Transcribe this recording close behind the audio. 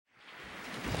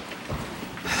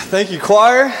Thank you,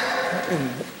 choir and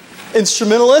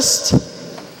instrumentalist.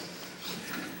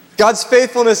 God's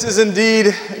faithfulness is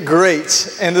indeed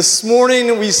great. And this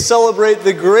morning we celebrate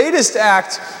the greatest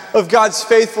act of God's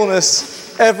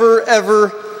faithfulness ever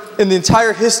in the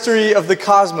entire history of the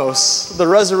cosmos, the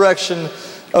resurrection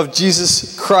of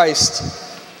Jesus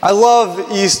Christ. I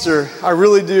love Easter. I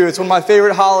really do. It's one of my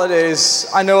favorite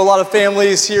holidays. I know a lot of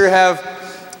families here have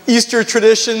Easter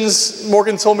traditions.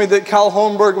 Morgan told me that Kyle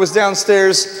Holmberg was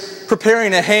downstairs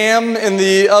preparing a ham in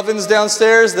the ovens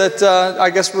downstairs that I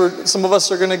guess some of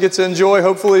us are going to get to enjoy,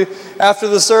 hopefully, after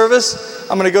the service.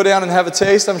 I'm going to go down and have a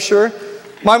taste, I'm sure.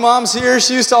 My mom's here.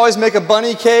 She used to always make a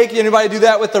bunny cake. Anybody do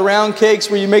that with the round cakes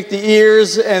where you make the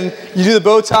ears and you do the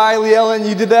bow tie, Lee Ellen?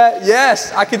 You did that?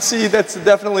 Yes, I can see that's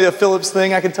definitely a Phillips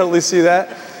thing. I can totally see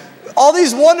that. All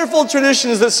these wonderful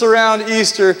traditions that surround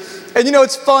Easter. And you know,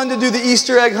 it's fun to do the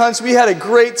Easter egg hunts. We had a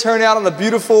great turnout on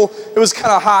it was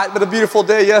kind of hot, but a beautiful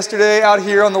day yesterday out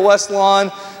here on the West Lawn,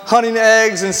 hunting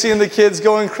eggs and seeing the kids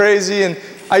going crazy. And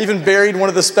I even buried one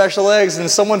of the special eggs and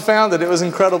someone found it. It was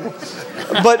incredible.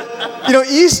 But, you know,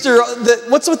 Easter,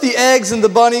 what's with the eggs and the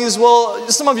bunnies? Well,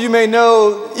 some of you may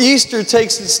know Easter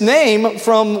takes its name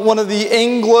from one of the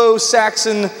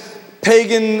Anglo-Saxon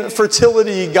pagan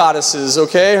fertility goddesses,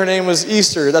 okay? Her name was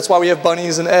Easter. That's why we have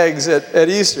bunnies and eggs at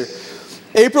Easter.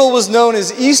 April was known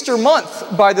as Easter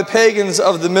month by the pagans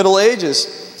of the Middle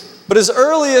Ages. But as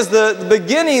early as the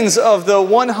beginnings of the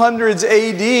 100s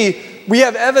AD, we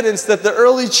have evidence that the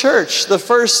early church, the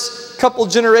first couple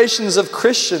generations of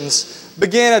Christians,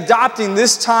 began adopting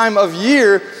this time of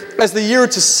year as the year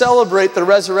to celebrate the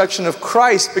resurrection of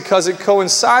Christ because it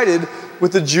coincided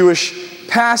with the Jewish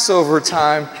Passover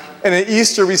time. And at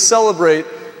Easter, we celebrate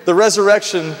the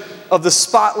resurrection of the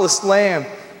spotless Lamb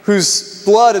whose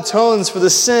blood atones for the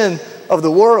sin of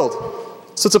the world.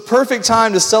 So it's a perfect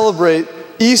time to celebrate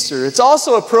Easter. It's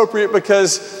also appropriate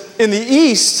because in the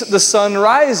East, the sun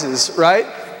rises, right?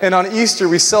 And on Easter,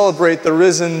 we celebrate the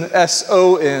risen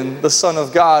S-O-N, the Son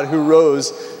of God who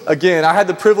rose again. I had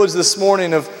the privilege this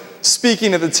morning of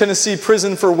speaking at the Tennessee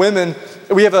Prison for Women.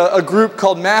 We have a group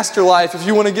called Master Life. If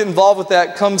you want to get involved with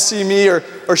that, come see me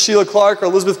or Sheila Clark or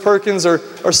Elizabeth Perkins or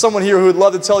someone here who would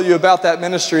love to tell you about that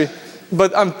ministry.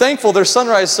 But I'm thankful their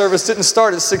sunrise service didn't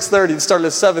start at 6:30. It started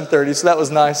at 7:30, so that was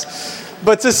nice.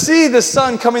 But to see the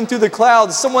sun coming through the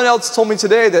clouds, someone else told me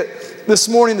today that this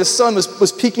morning the sun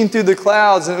was peeking through the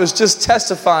clouds and it was just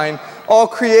testifying. All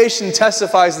creation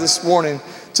testifies this morning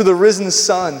to the risen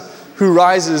sun who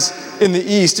rises in the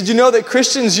east. Did you know that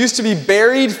Christians used to be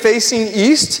buried facing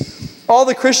east? All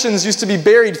the Christians used to be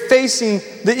buried facing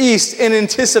the east in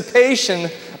anticipation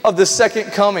of the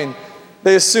second coming.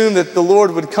 They assumed that the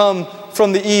Lord would come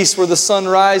from the east where the sun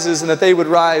rises and that they would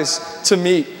rise to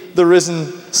meet the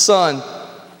risen sun.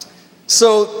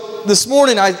 So this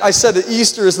morning I said that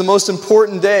Easter is the most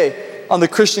important day on the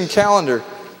Christian calendar.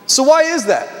 So why is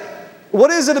that? What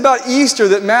is it about Easter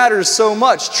that matters so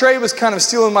much? Trey was kind of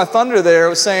stealing my thunder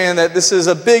there, saying that this is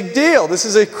a big deal. This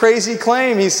is a crazy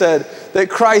claim, he said, that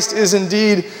Christ is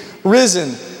indeed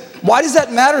risen. Why does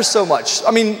that matter so much?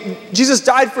 I mean, Jesus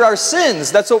died for our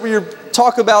sins. That's what we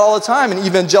talk about all the time in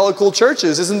evangelical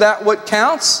churches. Isn't that what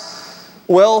counts?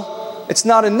 Well, it's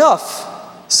not enough,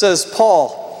 says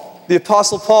Paul. The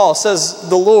Apostle Paul, says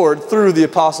the Lord through the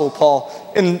Apostle Paul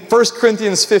in 1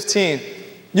 Corinthians 15.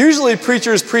 Usually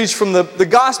preachers preach from the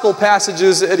gospel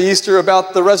passages at Easter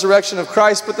about the resurrection of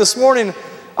Christ, but this morning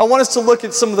I want us to look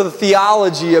at some of the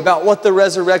theology about what the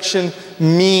resurrection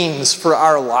means for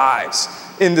our lives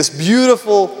in this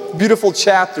beautiful, beautiful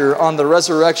chapter on the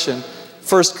resurrection,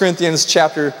 1 Corinthians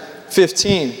chapter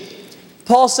 15.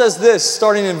 Paul says this,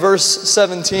 starting in verse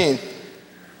 17.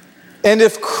 And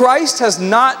if Christ has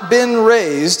not been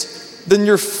raised, then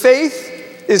your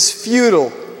faith is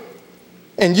futile,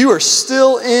 and you are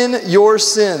still in your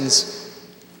sins.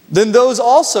 Then those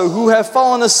also who have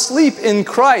fallen asleep in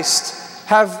Christ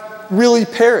have really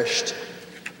perished.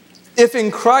 If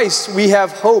in Christ we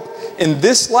have hope in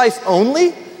this life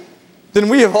only, then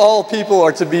we of all people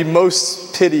are to be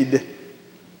most pitied.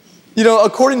 You know,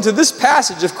 according to this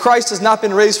passage, if Christ has not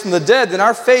been raised from the dead, then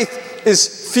our faith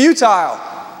is futile.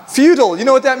 Futile, you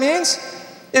know what that means?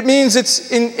 It means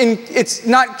it's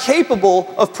not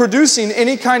capable of producing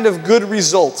any kind of good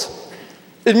result.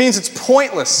 It means it's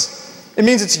pointless. It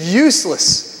means it's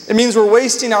useless. It means we're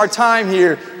wasting our time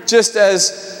here, just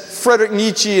as Friedrich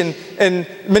Nietzsche and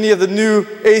many of the new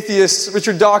atheists,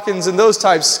 Richard Dawkins and those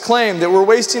types, claim that we're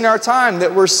wasting our time,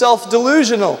 that we're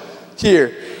self-delusional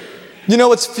here. You know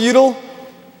what's futile?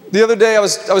 The other day I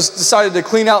was decided to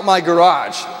clean out my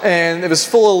garage, and it was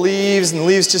full of leaves, and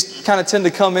leaves just kind of tend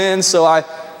to come in, so I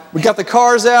we got the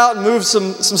cars out and moved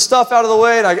some stuff out of the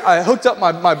way, and I hooked up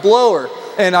my blower,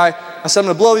 and I said, I'm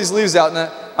going to blow these leaves out.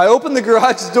 And I opened the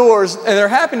garage doors, and there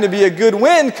happened to be a good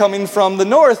wind coming from the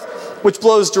north, which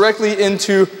blows directly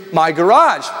into my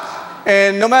garage.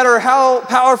 And no matter how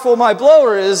powerful my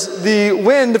blower is, the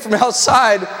wind from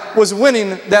outside was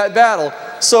winning that battle.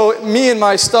 So me and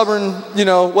my stubborn,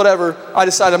 whatever, I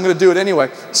decided I'm going to do it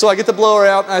anyway. So I get the blower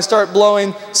out and I start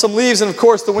blowing some leaves, and of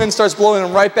course the wind starts blowing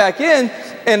them right back in.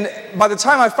 And by the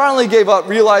time I finally gave up,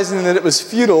 realizing that it was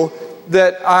futile,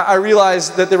 that I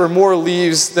realized that there were more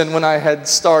leaves than when I had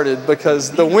started, because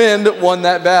the wind won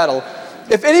that battle.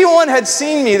 If anyone had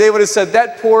seen me, they would have said,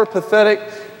 that poor, pathetic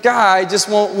guy just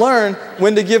won't learn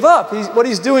when to give up. What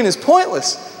he's doing is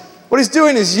pointless. What he's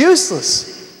doing is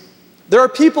useless. There are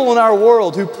people in our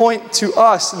world who point to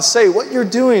us and say, what you're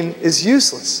doing is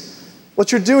useless.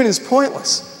 What you're doing is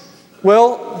pointless.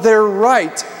 Well, they're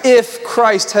right if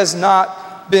Christ has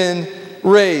not been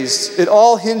raised. It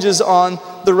all hinges on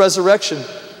the resurrection.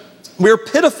 We're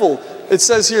pitiful, it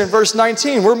says here in verse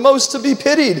 19. We're most to be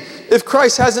pitied if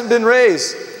Christ hasn't been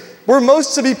raised. We're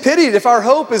most to be pitied if our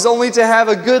hope is only to have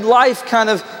a good life kind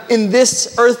of in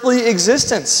this earthly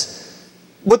existence.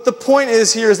 What the point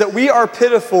is here is that we are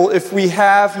pitiful if we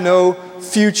have no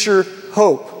future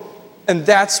hope. And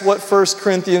that's what 1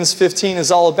 Corinthians 15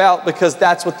 is all about, because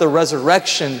that's what the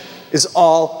resurrection is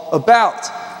all about.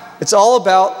 It's all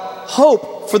about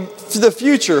hope for the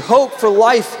future, hope for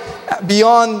life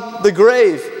beyond the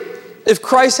grave. If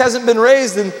Christ hasn't been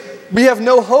raised, then we have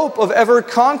no hope of ever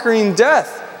conquering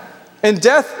death. And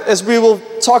death, as we will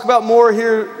talk about more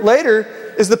here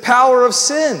later, is the power of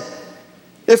sin.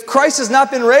 If Christ has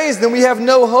not been raised, then we have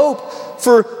no hope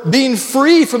for being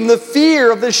free from the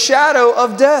fear of the shadow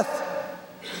of death.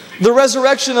 The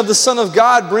resurrection of the Son of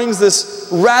God brings this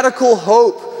radical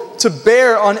hope to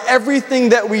bear on everything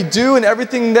that we do and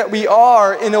everything that we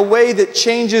are in a way that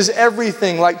changes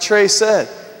everything, like Trey said.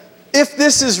 If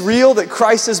this is real, that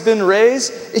Christ has been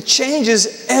raised, it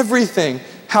changes everything,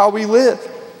 how we live.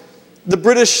 The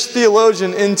British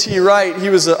theologian N.T. Wright, he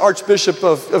was an archbishop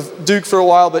of Durham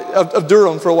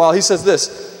for a while. He says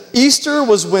this: Easter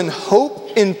was when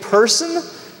hope in person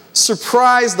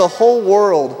surprised the whole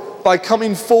world by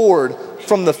coming forward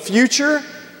from the future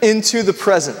into the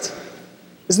present.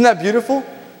 Isn't that beautiful?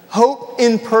 Hope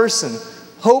in person,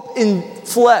 hope in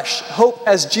flesh, hope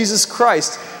as Jesus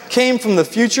Christ came from the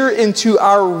future into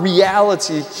our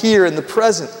reality here in the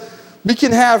present. We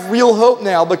can have real hope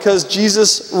now because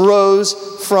Jesus rose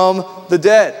from the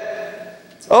dead.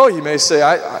 Oh, you may say,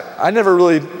 I never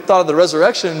really thought of the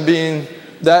resurrection being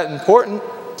that important.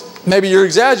 Maybe you're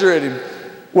exaggerating.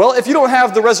 Well, if you don't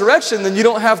have the resurrection, then you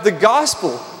don't have the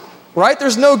gospel, right?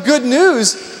 There's no good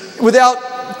news without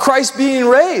Christ being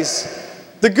raised.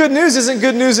 The good news isn't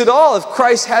good news at all if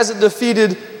Christ hasn't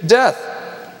defeated death.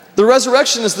 The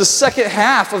resurrection is the second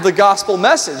half of the gospel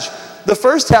message. The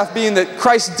first half being that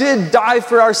Christ did die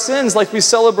for our sins, like we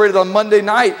celebrated on Monday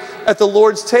night at the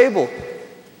Lord's table.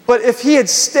 But if he had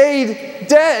stayed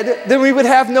dead, then we would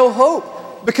have no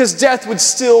hope, because death would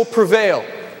still prevail.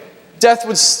 Death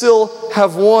would still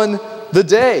have won the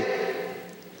day.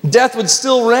 Death would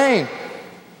still reign.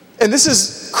 And this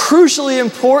is crucially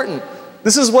important.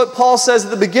 This is what Paul says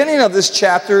at the beginning of this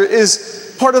chapter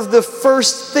is part of the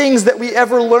first things that we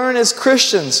ever learn as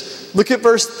Christians. Look at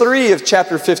verse 3 of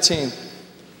chapter 15.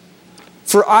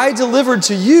 For I delivered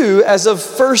to you as of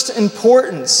first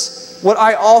importance what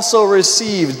I also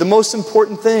received, the most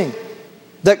important thing,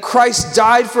 that Christ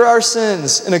died for our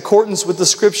sins in accordance with the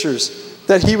Scriptures,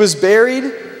 that he was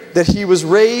buried, that he was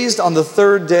raised on the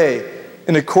third day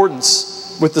in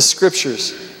accordance with the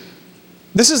Scriptures.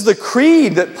 This is the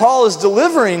creed that Paul is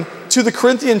delivering to the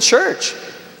Corinthian church.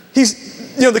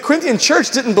 The Corinthian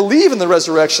church didn't believe in the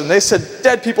resurrection. They said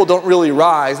dead people don't really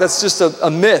rise. That's just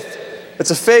a myth.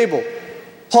 It's a fable.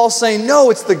 Paul's saying, no,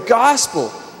 it's the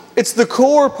gospel. It's the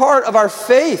core part of our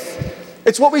faith.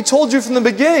 It's what we told you from the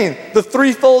beginning, the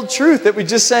threefold truth that we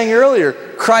just sang earlier.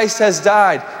 Christ has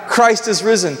died. Christ is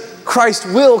risen. Christ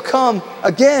will come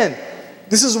again.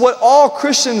 This is what all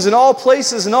Christians in all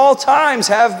places and all times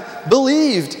have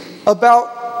believed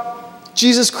about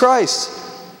Jesus Christ.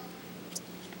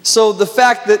 So the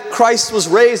fact that Christ was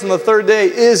raised on the third day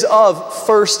is of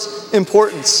first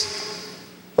importance.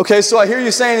 Okay, so I hear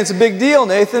you saying it's a big deal,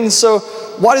 Nathan. So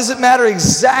why does it matter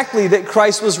exactly that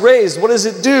Christ was raised? What does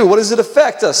it do? What does it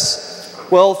affect us?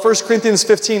 Well, 1 Corinthians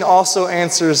 15 also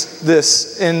answers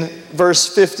this in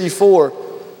verse 54.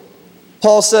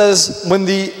 Paul says, when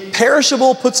the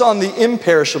perishable puts on the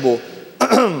imperishable,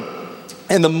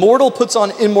 and the mortal puts on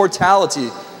immortality,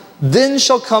 then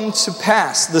shall come to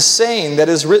pass the saying that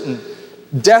is written,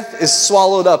 death is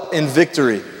swallowed up in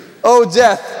victory. Oh,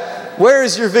 death, where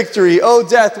is your victory? Oh,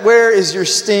 death, where is your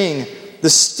sting? The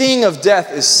sting of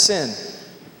death is sin,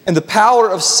 and the power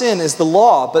of sin is the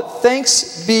law. But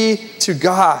thanks be to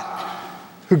God,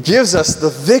 who gives us the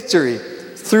victory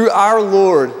through our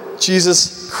Lord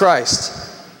Jesus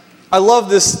Christ. I love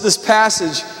this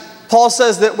passage. Paul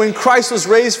says that when Christ was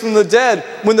raised from the dead,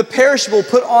 when the perishable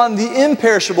put on the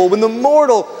imperishable, when the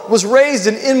mortal was raised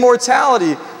in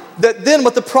immortality, that then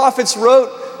what the prophets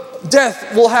wrote,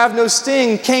 death will have no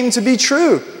sting, came to be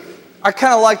true. I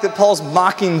kind of like that Paul's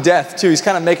mocking death too. He's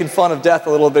kind of making fun of death a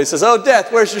little bit. He says, oh,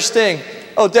 death, where's your sting?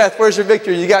 Oh, death, where's your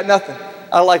victory? You got nothing.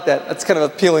 I like that. That's kind of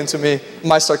appealing to me in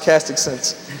my sarcastic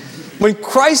sense. When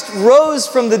Christ rose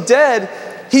from the dead,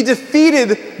 he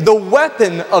defeated the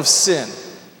weapon of sin.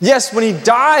 Yes, when he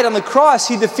died on the cross,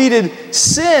 he defeated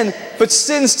sin, but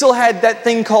sin still had that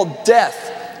thing called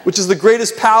death, which is the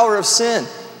greatest power of sin.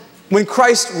 When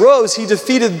Christ rose, he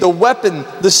defeated the weapon,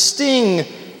 the sting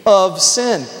of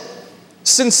sin.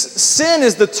 Since sin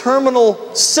is the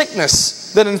terminal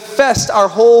sickness that infests our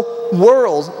whole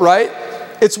world, right?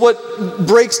 It's what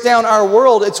breaks down our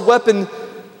world. Its weapon,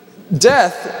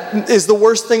 death, is the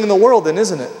worst thing in the world, then,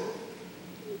 isn't it?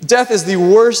 Death is the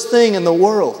worst thing in the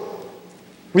world.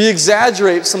 We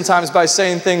exaggerate sometimes by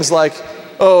saying things like,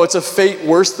 oh, it's a fate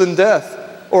worse than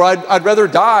death. Or I'd rather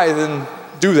die than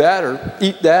do that or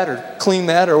eat that or clean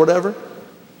that or whatever.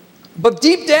 But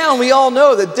deep down, we all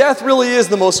know that death really is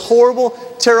the most horrible,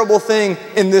 terrible thing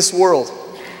in this world.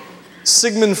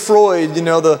 Sigmund Freud,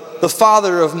 the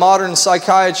father of modern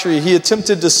psychiatry, he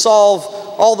attempted to solve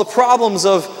all the problems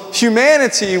of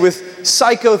humanity with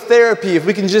psychotherapy. If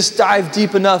we can just dive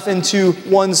deep enough into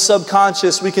one's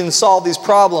subconscious, we can solve these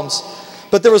problems.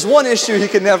 But there was one issue he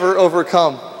could never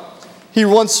overcome. He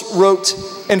once wrote,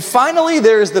 and finally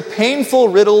there is the painful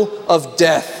riddle of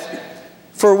death,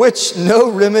 for which no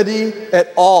remedy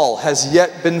at all has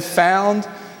yet been found,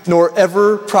 nor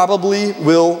ever probably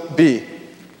will be.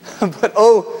 But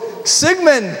oh,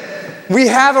 Sigmund, we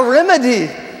have a remedy.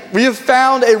 We have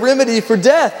found a remedy for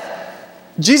death.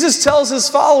 Jesus tells his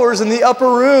followers in the upper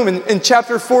room in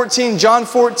chapter 14, John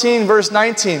 14, verse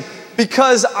 19,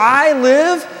 because I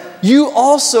live, you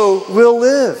also will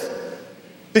live.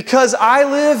 Because I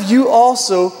live, you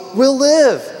also will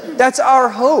live. That's our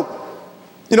hope.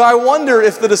 I wonder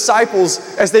if the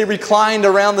disciples, as they reclined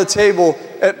around the table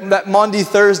at that Maundy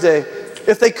Thursday,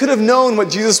 if they could have known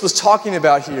what Jesus was talking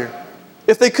about here.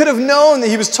 If they could have known that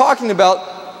he was talking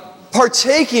about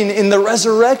partaking in the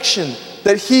resurrection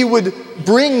that he would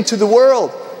bring to the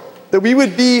world, that we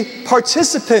would be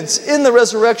participants in the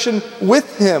resurrection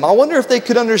with him. I wonder if they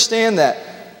could understand that.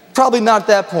 Probably not at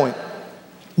that point.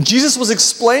 Jesus was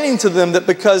explaining to them that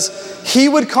because he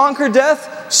would conquer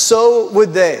death, so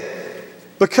would they.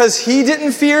 Because he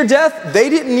didn't fear death, they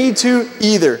didn't need to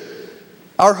either.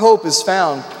 Our hope is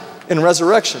found in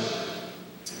resurrection.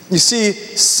 You see,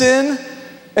 sin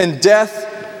and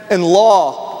death and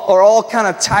law are all kind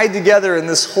of tied together in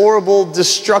this horrible,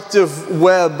 destructive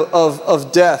web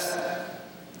of death.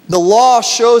 The law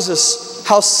shows us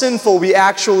how sinful we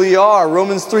actually are.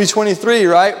 Romans 3:23,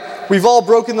 right? We've all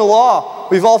broken the law.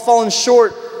 We've all fallen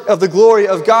short of the glory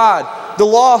of God. The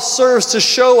law serves to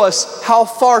show us how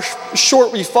far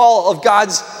short we fall of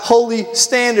God's holy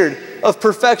standard of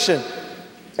perfection.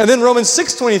 And then Romans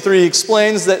 6:23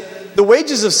 explains that the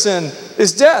wages of sin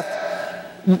is death.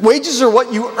 Wages are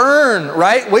what you earn,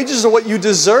 right? Wages are what you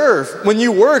deserve. When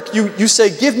you work, you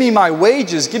say, give me my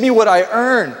wages, give me what I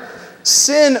earn.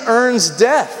 Sin earns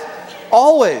death,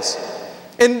 always.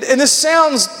 And this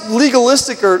sounds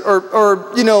legalistic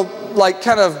or like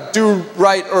kind of do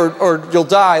right or you'll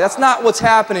die. That's not what's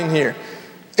happening here.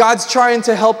 God's trying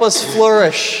to help us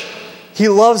flourish. He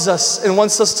loves us and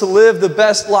wants us to live the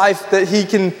best life that he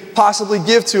can possibly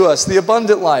give to us, the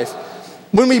abundant life.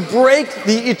 When we break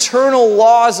the eternal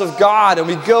laws of God and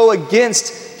we go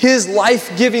against his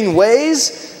life-giving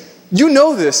ways, you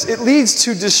know this, it leads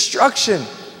to destruction.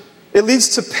 It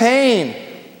leads to pain.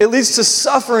 It leads to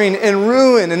suffering and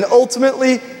ruin and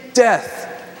ultimately death.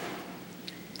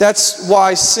 That's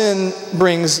why sin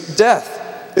brings death.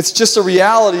 It's just a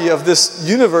reality of this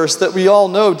universe that we all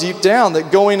know deep down,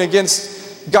 that going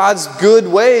against God's good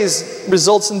ways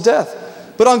results in death.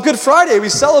 But on Good Friday, we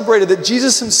celebrated that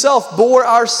Jesus himself bore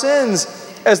our sins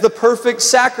as the perfect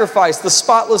sacrifice, the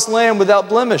spotless lamb without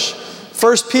blemish.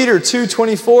 1 Peter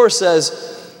 2:24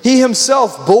 says, he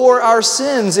himself bore our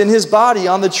sins in his body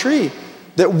on the tree,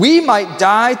 that we might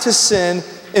die to sin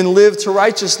and live to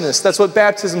righteousness. That's what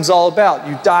baptism's all about.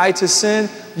 You die to sin,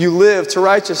 you live to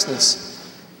righteousness.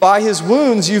 By his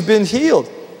wounds you've been healed.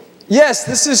 Yes,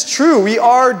 this is true. We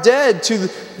are dead to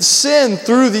sin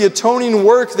through the atoning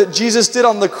work that Jesus did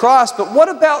on the cross. But what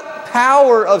about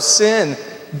power of sin?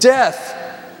 Death.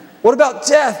 What about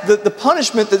death? The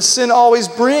punishment that sin always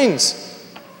brings.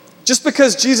 Just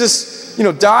because Jesus,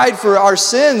 died for our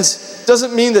sins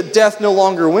doesn't mean that death no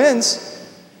longer wins.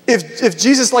 If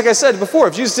Jesus, like I said before,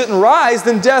 if Jesus didn't rise,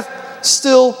 then death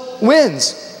still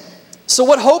wins. So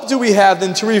what hope do we have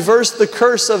then to reverse the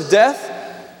curse of death?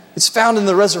 It's found in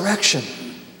the resurrection.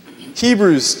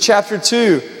 Hebrews chapter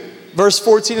 2, verse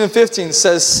 14 and 15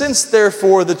 says, "Since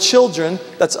therefore the children,"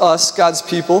 that's us, God's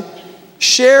people,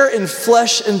 "share in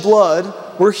flesh and blood,"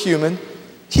 we're human,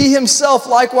 "he himself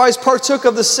likewise partook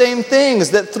of the same things,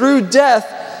 that through death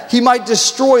he might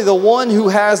destroy the one who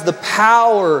has the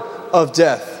power of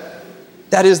death,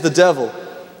 that is the devil,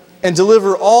 and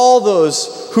deliver all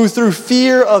those who through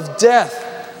fear of death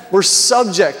were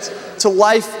subject to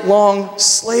lifelong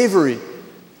slavery."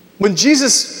 When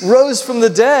Jesus rose from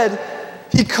the dead,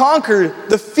 he conquered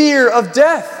the fear of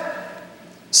death.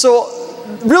 So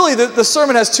really the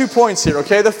sermon has 2 points here,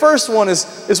 okay? The first one is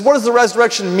what does the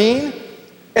resurrection mean?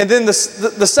 And then the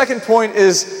second point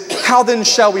is, how then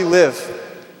shall we live?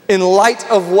 In light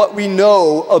of what we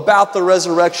know about the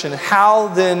resurrection,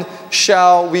 how then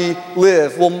shall we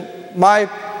live? Well, my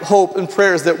hope and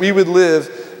prayer is that we would live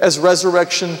as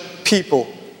resurrection people.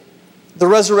 The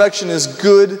resurrection is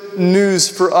good news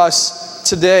for us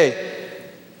today.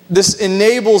 This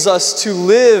enables us to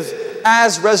live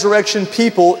as resurrection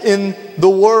people in the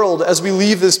world as we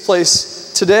leave this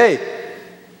place today.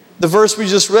 The verse we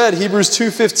just read, Hebrews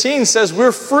 2:15, says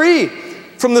we're free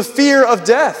from the fear of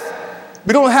death.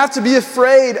 We don't have to be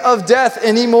afraid of death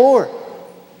anymore.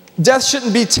 Death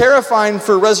shouldn't be terrifying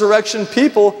for resurrection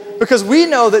people because we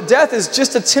know that death is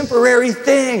just a temporary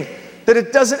thing, that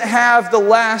it doesn't have the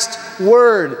last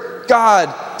word.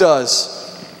 God does.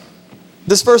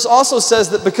 This verse also says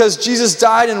that because Jesus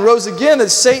died and rose again, that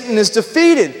Satan is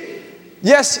defeated.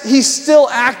 Yes, he's still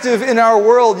active in our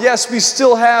world. Yes, we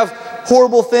still have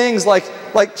horrible things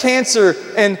like cancer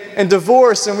and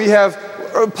divorce, and we have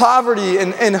poverty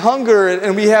and hunger,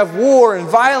 and we have war and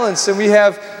violence, and we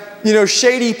have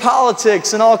shady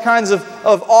politics and all kinds of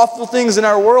awful things in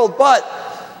our world. But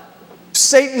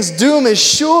Satan's doom is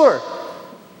sure.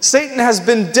 Satan has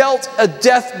been dealt a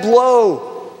death blow.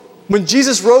 When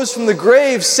Jesus rose from the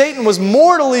grave, Satan was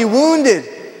mortally wounded.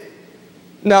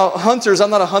 Now, hunters, I'm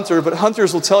not a hunter, but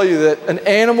hunters will tell you that an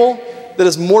animal that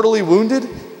is mortally wounded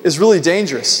is really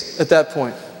dangerous at that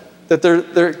point. That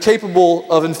they're capable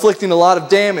of inflicting a lot of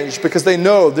damage because they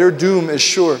know their doom is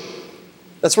sure.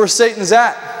 That's where Satan's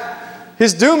at.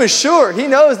 His doom is sure. He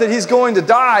knows that he's going to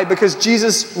die because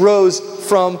Jesus rose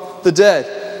from the dead.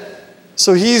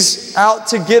 So he's out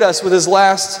to get us with his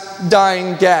last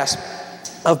dying gasp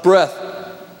of breath.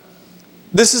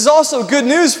 This is also good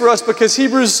news for us because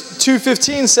Hebrews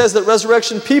 2:15 says that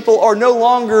resurrection people are no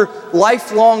longer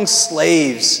lifelong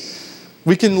slaves.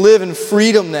 We can live in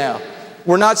freedom now.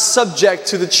 We're not subject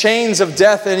to the chains of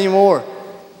death anymore.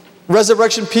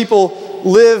 Resurrection people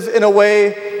live in a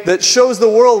way that shows the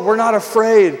world we're not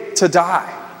afraid to die.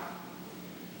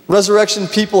 Resurrection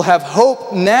people have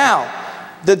hope now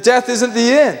that death isn't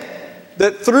the end.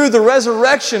 That through the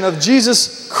resurrection of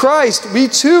Jesus Christ, we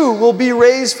too will be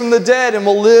raised from the dead and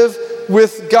will live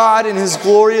with God in his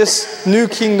glorious new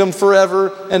kingdom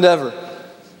forever and ever.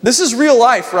 This is real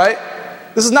life, right?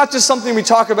 This is not just something we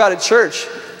talk about at church.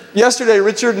 Yesterday,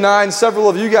 Richard and I and several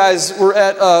of you guys were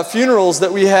at funerals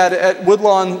that we had at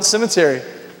Woodlawn Cemetery.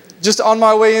 Just on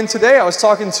my way in today, I was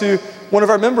talking to one of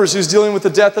our members who's dealing with the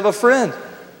death of a friend.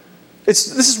 This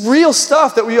is real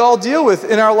stuff that we all deal with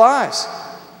in our lives.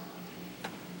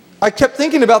 I kept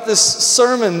thinking about this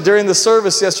sermon during the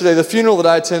service yesterday, the funeral that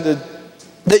I attended,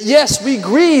 that yes, we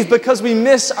grieve because we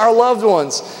miss our loved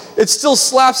ones. It still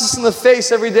slaps us in the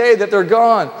face every day that they're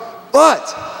gone.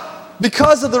 But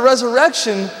because of the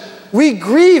resurrection, we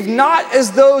grieve not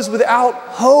as those without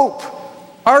hope.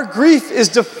 Our grief is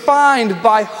defined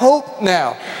by hope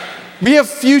now. We have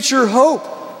future hope.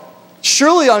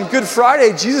 Surely on Good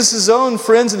Friday, Jesus' own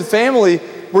friends and family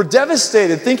were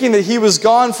devastated, thinking that he was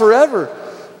gone forever.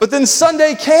 But then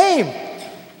Sunday came.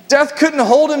 Death couldn't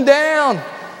hold him down.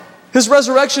 His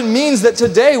resurrection means that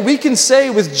today we can say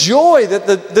with joy that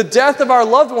the death of our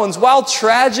loved ones, while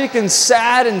tragic and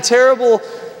sad and terrible,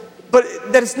 but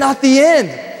that it's not the end.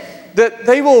 That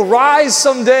they will rise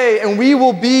someday and we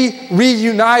will be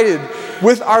reunited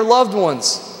with our loved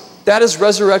ones. That is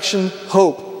resurrection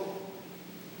hope.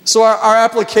 So our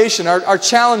application, our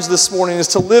challenge this morning is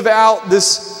to live out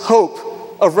this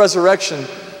hope of resurrection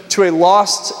to a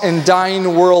lost and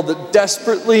dying world that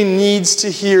desperately needs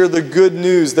to hear the good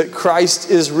news that Christ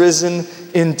is risen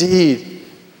indeed.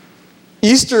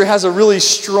 Easter has a really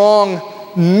strong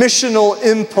missional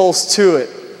impulse to it.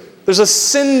 There's a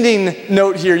sending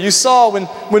note here. You saw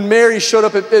when Mary showed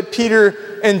up at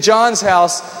Peter and John's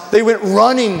house, they went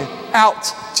running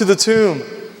out to the tomb.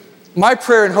 My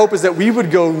prayer and hope is that we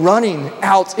would go running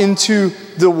out into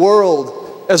the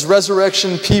world as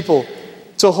resurrection people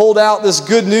to hold out this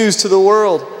good news to the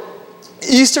world.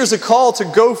 Easter is a call to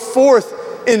go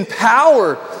forth in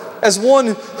power as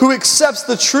one who accepts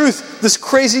the truth, this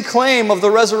crazy claim of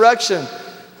the resurrection.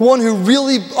 One who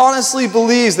really honestly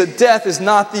believes that death is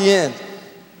not the end.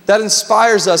 That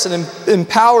inspires us and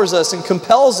empowers us and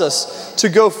compels us to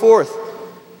go forth.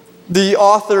 The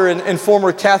author and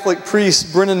former Catholic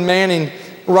priest Brennan Manning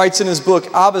writes in his book,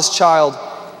 Abba's Child,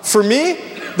 "For me,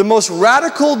 the most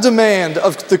radical demand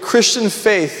of the Christian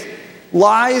faith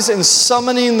lies in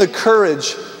summoning the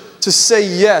courage to say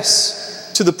yes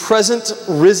to the present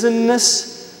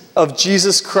risenness of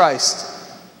Jesus Christ.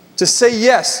 To say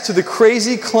yes to the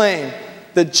crazy claim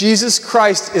that Jesus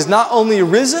Christ is not only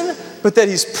risen, but that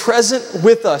He's present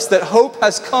with us, that hope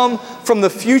has come from the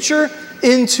future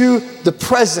into the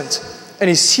present, and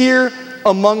He's here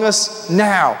among us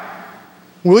now.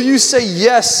 Will you say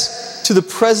yes to the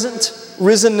present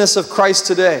risenness of Christ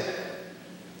today?"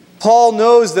 Paul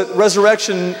knows that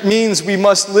resurrection means we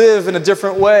must live in a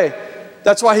different way.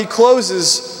 That's why he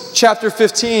closes chapter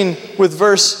 15 with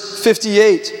verse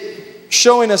 58.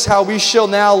 Showing us how we shall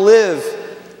now live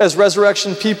as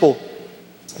resurrection people.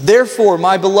 "Therefore,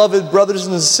 my beloved brothers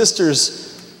and sisters,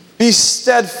 be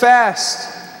steadfast,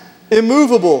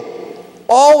 immovable,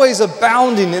 always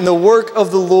abounding in the work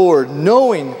of the Lord,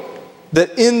 knowing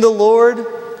that in the Lord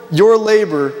your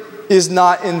labor is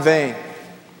not in vain."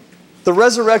 The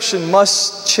resurrection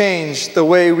must change the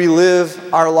way we live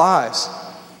our lives.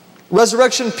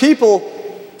 Resurrection people,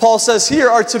 Paul says here,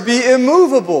 are to be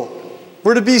immovable.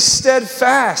 We're to be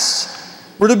steadfast.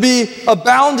 We're to be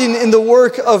abounding in the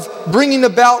work of bringing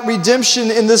about redemption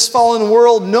in this fallen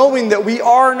world, knowing that we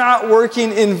are not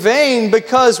working in vain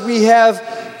because we have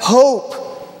hope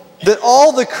that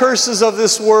all the curses of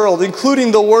this world,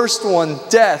 including the worst one,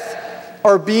 death,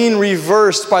 are being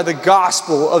reversed by the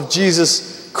gospel of Jesus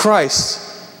Christ.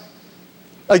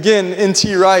 Again,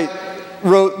 N.T. Wright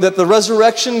wrote that the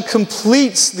resurrection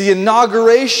completes the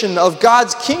inauguration of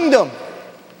God's kingdom.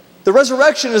 The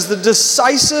resurrection is the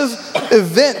decisive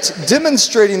event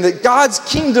demonstrating that God's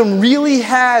kingdom really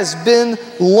has been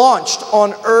launched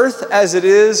on earth as it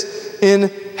is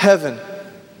in heaven.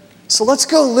 So let's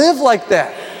go live like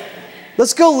that.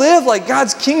 Let's go live like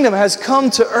God's kingdom has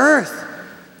come to earth.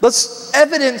 Let's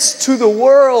evidence to the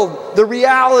world the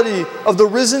reality of the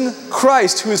risen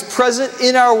Christ who is present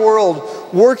in our world,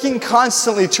 working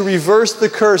constantly to reverse the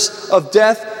curse of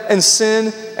death and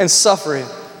sin and suffering.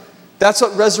 That's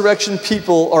what resurrection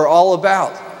people are all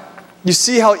about. You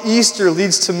see how Easter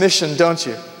leads to mission, don't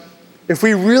you? If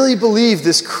we really believe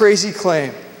this crazy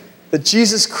claim that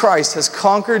Jesus Christ has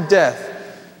conquered death,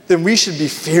 then we should be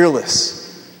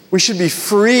fearless. We should be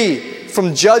free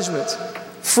from judgment,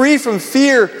 free from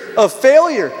fear of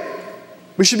failure.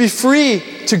 We should be free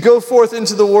to go forth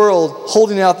into the world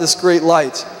holding out this great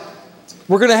light.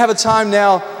 We're going to have a time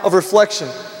now of reflection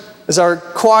as our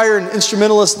choir and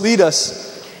instrumentalists lead us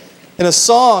in a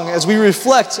song as we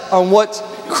reflect on what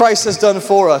Christ has done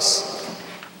for us.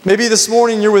 Maybe this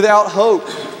morning you're without hope.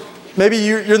 Maybe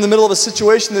you're in the middle of a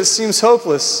situation that seems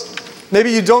hopeless.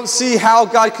 Maybe you don't see how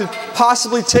God could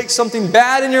possibly take something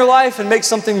bad in your life and make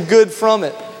something good from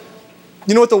it.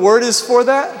 You know what the word is for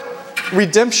that?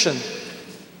 Redemption.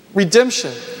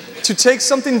 Redemption. To take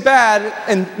something bad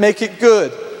and make it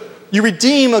good. You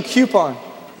redeem a coupon,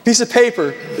 piece of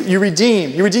paper that you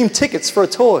redeem. You redeem tickets for a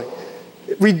toy.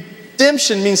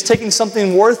 Redemption means taking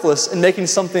something worthless and making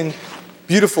something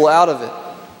beautiful out of it.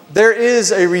 There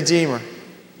is a Redeemer,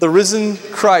 the risen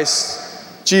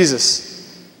Christ, Jesus.